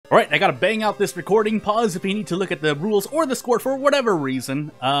Alright, I gotta bang out this recording. Pause if you need to look at the rules or the score for whatever reason.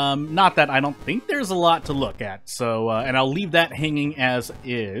 Not that I don't think there's a lot to look at. So, and I'll leave that hanging as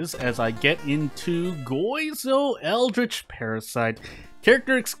is as I get into Goizo Eldritch Parasite.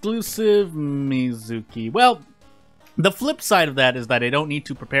 Character exclusive Mizuki. Well, the flip side of that is that I don't need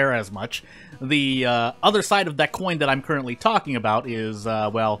to prepare as much. The other side of that coin that I'm currently talking about is,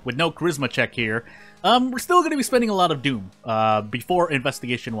 well, with no charisma check here, we're still going to be spending a lot of Doom before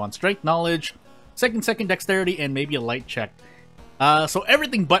Investigation 1. Strength, Knowledge, second Dexterity, and maybe a Light check. So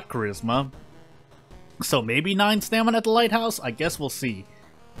everything but Charisma. So maybe 9 Stamina at the Lighthouse? I guess we'll see.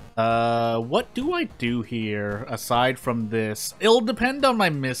 What do I do here aside from this? It'll depend on my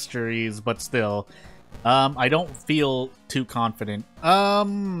mysteries, but still. I don't feel too confident.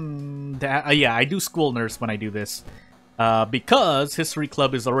 Yeah, I do School Nurse when I do this. Because History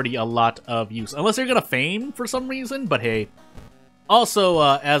Club is already a lot of use. Unless you're gonna Fame for some reason, but hey. Also,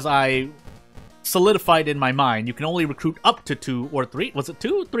 as I solidified in my mind, you can only recruit up to 2 or 3. Was it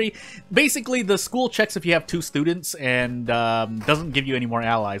 2? 3? Basically, the school checks if you have 2 students and doesn't give you any more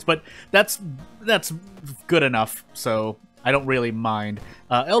allies. But that's good enough, so I don't really mind.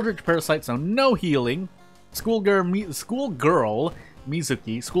 Eldritch Parasite, so no healing. Schoolgirl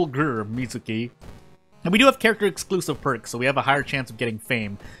Mizuki. And we do have character exclusive perks, so we have a higher chance of getting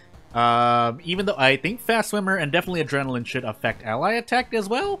Fame. Even though I think Fast Swimmer and definitely Adrenaline should affect ally attack as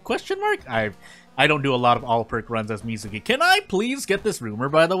well? Question mark? I don't do a lot of all perk runs as Mizuki. Can I please get this rumor,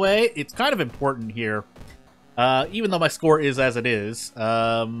 by the way? It's kind of important here. Even though my score is as it is.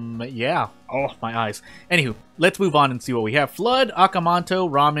 Yeah. Oh, my eyes. Anywho, let's move on and see what we have. Flood, Akamanto,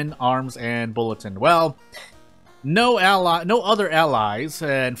 Ramen, Arms, and Bulletin. Well, no other allies,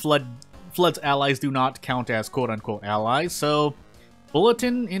 and Flood's allies do not count as quote-unquote allies, so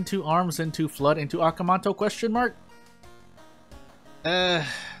Bulletin into Arms into Flood into Akamanto, question mark? Because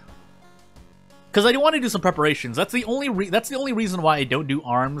I want to do some preparations. That's the only reason why I don't do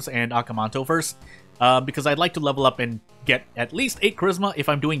Arms and Akamanto first. Because I'd like to level up and get at least 8 Charisma if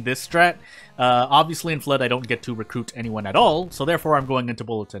I'm doing this strat. Obviously in Flood I don't get to recruit anyone at all, so therefore I'm going into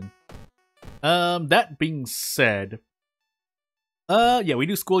Bulletin. That being said, yeah, we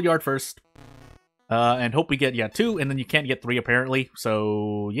do Schoolyard first. And hope we get, 2, and then you can't get 3 apparently.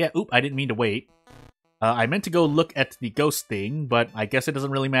 So, yeah, oop, I didn't mean to wait. I meant to go look at the ghost thing, but I guess it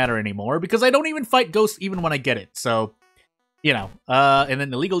doesn't really matter anymore, because I don't even fight ghosts even when I get it. So, you know, and then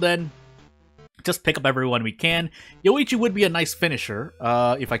the Legal Den, just pick up everyone we can. Yoichi would be a nice finisher,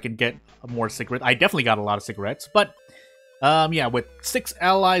 if I can get more cigarettes. I definitely got a lot of cigarettes, but yeah, with 6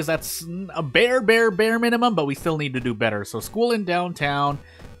 allies, that's a bare minimum, but we still need to do better. So School in Downtown,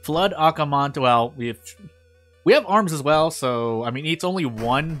 Flood, Akamanto, well, we have Arms as well, so, I mean, it's only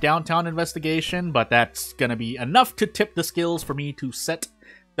 1 downtown investigation, but that's gonna be enough to tip the skills for me to set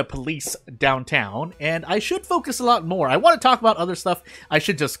the police downtown, and I should focus a lot more. I want to talk about other stuff. I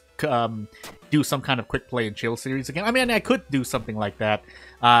should just do some kind of quick play and chill series again. I mean, I could do something like that.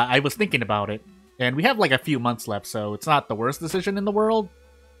 I was thinking about it. And we have like a few months left, so it's not the worst decision in the world.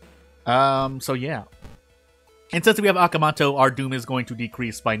 So yeah. And since we have Akamanto, our Doom is going to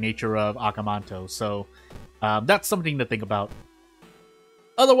decrease by nature of Akamanto. So that's something to think about.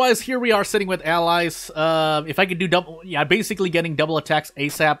 Otherwise, here we are sitting with allies. If I could do double... Yeah, basically getting double attacks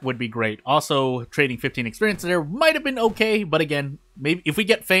ASAP would be great. Also, trading 15 experience there might have been okay. But again, maybe if we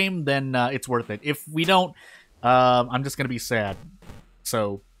get Fame, then it's worth it. If we don't, I'm just going to be sad.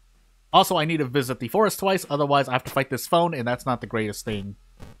 So... Also, I need to visit the forest twice, otherwise I have to fight this phone, and that's not the greatest thing.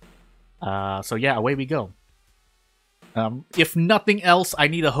 So yeah, away we go. If nothing else, I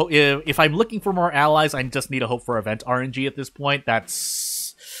need a hope. If I'm looking for more allies, I just need a hope for event RNG at this point.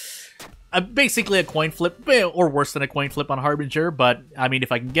 That's basically a coin flip, or worse than a coin flip on Harbinger. But I mean,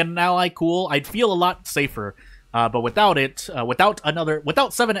 if I can get an ally, cool. I'd feel a lot safer. But without it,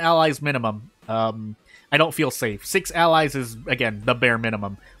 without 7 allies minimum, I don't feel safe. 6 allies is, again, the bare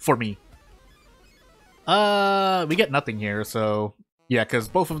minimum for me. We get nothing here, so... Yeah, because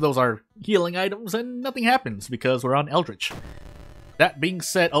both of those are healing items, and nothing happens, because we're on Eldritch. That being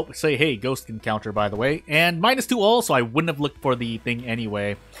said... Oh, say, hey, Ghost can counter, by the way. And -2 all, so I wouldn't have looked for the thing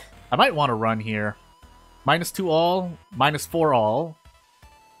anyway. I might want to run here. -2 all, -4 all.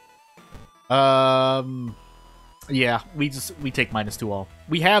 Yeah, we take -2 all.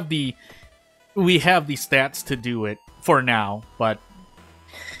 We have the stats to do it for now, but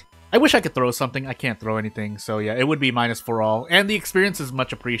I wish I could throw something. I can't throw anything, so yeah, it would be -4 all, and the experience is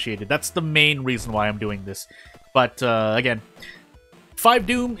much appreciated. That's the main reason why I'm doing this. But again, 5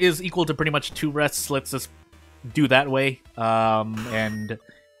 Doom is equal to pretty much 2 rests. Let's just do that way. And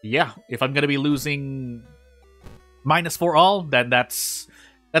yeah, if I'm gonna be losing -4 all, then that's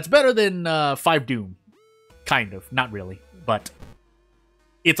That's better than 5 Doom. Kind of. Not really. But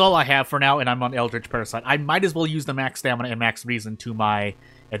it's all I have for now, and I'm on Eldritch Parasite. I might as well use the max stamina and max reason to my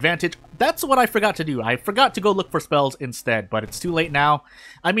advantage. That's what I forgot to do. I forgot to go look for spells instead, but it's too late now.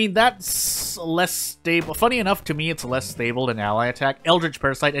 I mean, that's less stable. Funny enough, to me, it's less stable than ally attack. Eldritch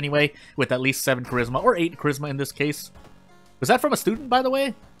Parasite, anyway, with at least 7 charisma, or 8 charisma in this case. Was that from a student, by the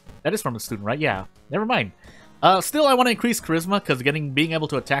way? That is from a student, right? Yeah. Never mind. Still, I want to increase charisma, because being able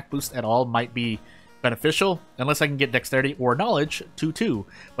to attack boost at all might be beneficial, unless I can get dexterity or knowledge to 2.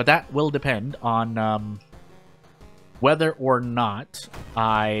 But that will depend on whether or not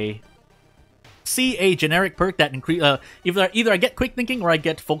I see a generic perk that increase. Either I get quick thinking or I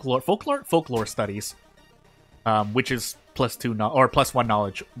get folklore studies, which is +2 or +1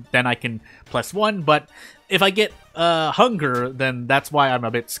 knowledge. Then I can +1. But if I get hunger, then that's why I'm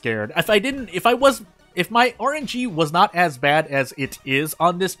a bit scared. If my RNG was not as bad as it is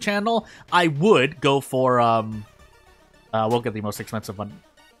on this channel, I would go for, we'll get the most expensive one.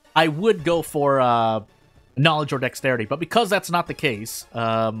 I would go for, knowledge or dexterity, but because that's not the case,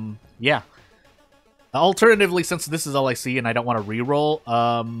 yeah. Alternatively, since this is all I see and I don't want to reroll,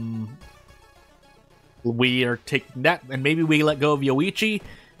 we are taking that, and maybe we let go of Yoichi,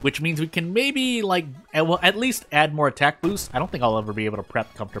 which means we can maybe, like, well, at least add more attack boost. I don't think I'll ever be able to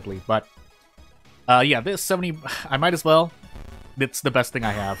prep comfortably, but yeah, this 70, I might as well. It's the best thing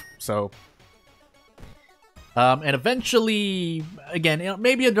I have, so. And eventually, again,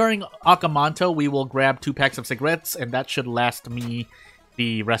 maybe during Akamanto, we will grab 2 packs of cigarettes, and that should last me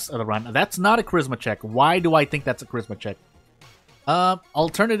the rest of the run. That's not a charisma check. Why do I think that's a charisma check?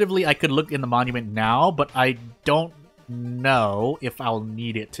 Alternatively, I could look in the monument now, but I don't know if I'll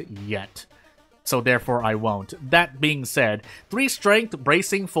need it yet. So therefore, I won't. That being said, 3 strength,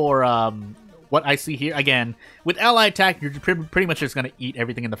 bracing for, what I see here, again, with ally attack, you're pretty much just going to eat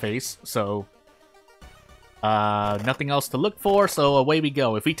everything in the face, so nothing else to look for, so away we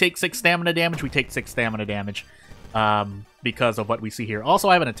go. If we take 6 stamina damage, we take 6 stamina damage, because of what we see here. Also,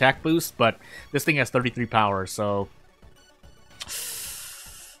 I have an attack boost, but this thing has 33 power, so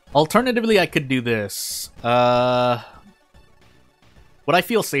alternatively, I could do this. Would I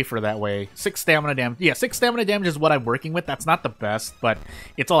feel safer that way? 6 stamina damage. Yeah, 6 stamina damage is what I'm working with. That's not the best, but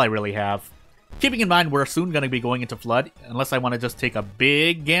it's all I really have. Keeping in mind, we're soon going to be going into Flood, unless I want to just take a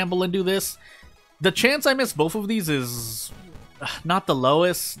big gamble and do this. The chance I miss both of these is not the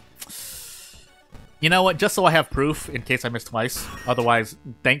lowest. You know what? Just so I have proof in case I miss twice. Otherwise,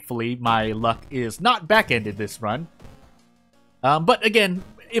 thankfully, my luck is not back-ended this run. But again,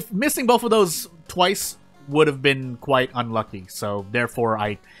 if missing both of those twice would have been quite unlucky. So therefore,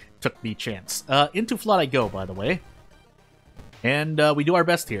 I took the chance. Into Flood I go, by the way. And we do our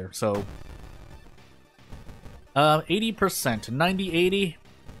best here, so 80%, 90, 80.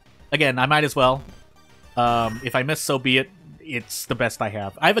 Again, I might as well. If I miss, so be it. It's the best I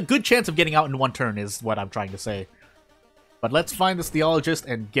have. I have a good chance of getting out in 1 turn, is what I'm trying to say. But let's find this Theologist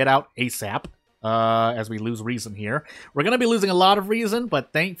and get out ASAP, as we lose reason here. We're going to be losing a lot of reason,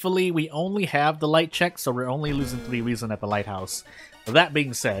 but thankfully we only have the light check, so we're only losing 3 reason at the lighthouse. That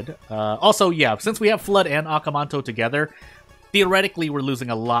being said, also, yeah, since we have Flood and Akamanto together, theoretically we're losing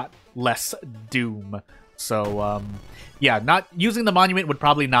a lot less Doom. So, yeah, not using the monument would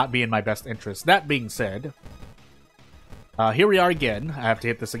probably not be in my best interest. That being said, here we are again. I have to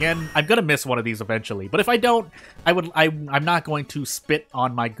hit this again. I'm gonna miss one of these eventually, but if I don't, I'm not going to spit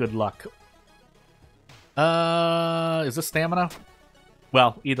on my good luck. Is this stamina?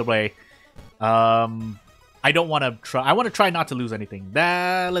 Well, either way, I don't want to try. I want to try not to lose anything.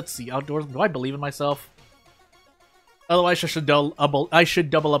 Let's see. Outdoors. Do I believe in myself? Otherwise, I should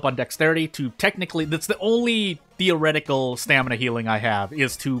double up on dexterity to technically... That's the only theoretical stamina healing I have,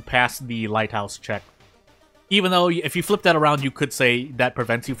 is to pass the lighthouse check. Even though, if you flip that around, you could say that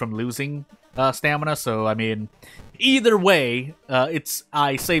prevents you from losing stamina. So, I mean, either way,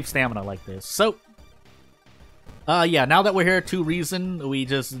 I save stamina like this. So, yeah, now that we're here, 2 reason, we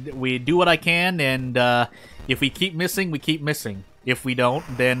do what I can, and if we keep missing, we keep missing. If we don't,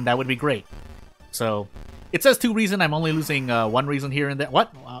 then that would be great. So... It says 2 reason. I'm only losing 1 reason here and there. What?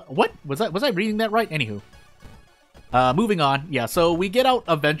 What? Was I reading that right? Anywho. Moving on. Yeah, so we get out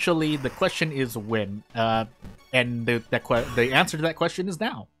eventually. The question is when. And the answer to that question is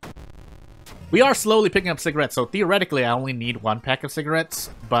now. We are slowly picking up cigarettes, so theoretically I only need 1 pack of cigarettes,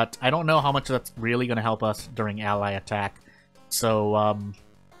 but I don't know how much that's really going to help us during ally attack. So,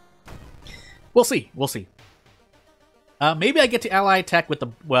 we'll see. We'll see. Maybe I get to ally attack with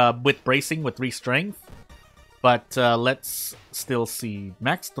with bracing with 3 strength. But let's still see.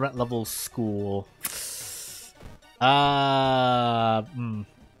 Max threat level school.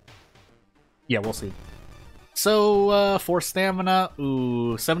 Yeah, we'll see. So, for stamina,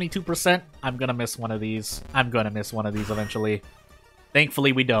 ooh, 72%. I'm gonna miss one of these. I'm gonna miss one of these eventually.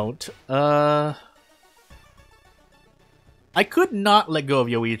 Thankfully, we don't. I could not let go of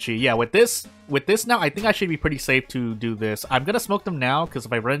Yoichi. Yeah, with this now, I think I should be pretty safe to do this. I'm gonna smoke them now, because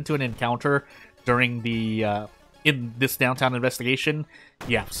if I run into an encounter during the, in this downtown investigation,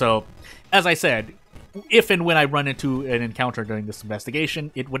 yeah, so, as I said, if and when I run into an encounter during this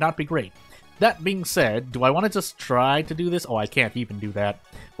investigation, it would not be great. That being said, do I want to just try to do this? Oh, I can't even do that.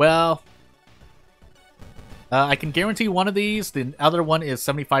 Well, I can guarantee one of these, the other one is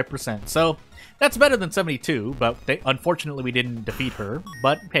 75%. So, that's better than 72, but unfortunately we didn't defeat her.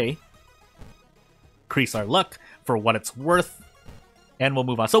 But, hey, increase our luck for what it's worth, and we'll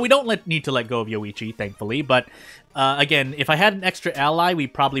move on. So we don't need to let go of Yoichi, thankfully, but again, if I had an extra ally, we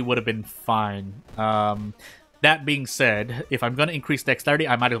probably would have been fine. That being said, if I'm going to increase dexterity,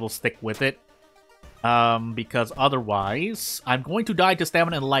 I might as well stick with it. Because otherwise, I'm going to die to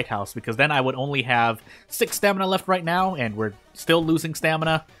stamina in the lighthouse, because then I would only have 6 stamina left right now, and we're still losing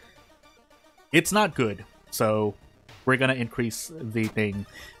stamina. It's not good, so we're going to increase the thing.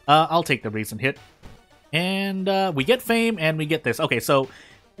 I'll take the recent hit. And we get fame, and we get this. Okay, so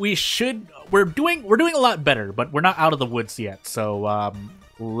we're doing a lot better, but we're not out of the woods yet, so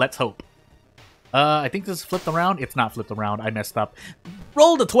let's hope. I think this is flipped around. It's not flipped around. I messed up.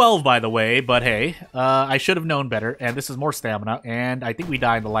 Rolled a 12, by the way, but hey, I should have known better. And this is more stamina, and I think we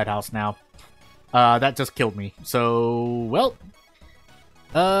die in the lighthouse now. That just killed me. So, well,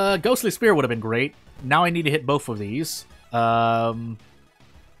 Ghostly Spear would have been great. Now I need to hit both of these. Or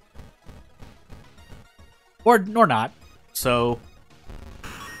not. So,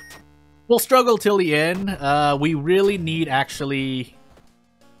 we'll struggle till the end. We really need, actually,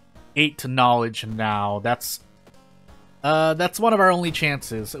 8 to knowledge now. That's one of our only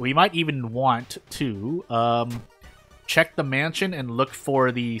chances. We might even want to check the mansion and look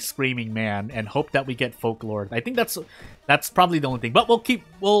for the Screaming Man and hope that we get Folklore. I think that's probably the only thing. But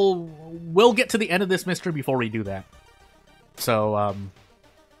we'll get to the end of this mystery before we do that. So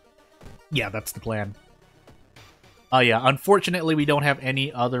yeah, that's the plan. Yeah, unfortunately we don't have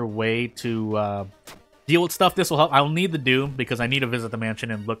any other way to deal with stuff. This will help. I'll need the Doom because I need to visit the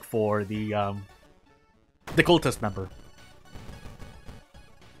mansion and look for the cultist member.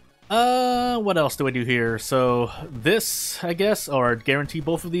 What else do I do here? So this, I guess, or guarantee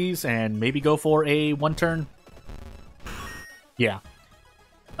both of these and maybe go for a 1-turn. Yeah.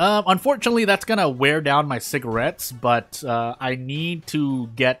 Unfortunately, that's gonna wear down my cigarettes, but I need to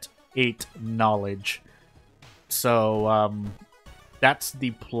get 8 knowledge. So, that's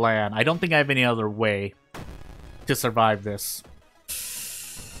the plan. I don't think I have any other way to survive this.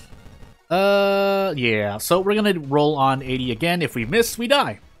 Yeah, so we're gonna roll on 80 again. If we miss, we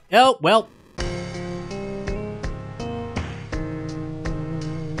die. Oh, well,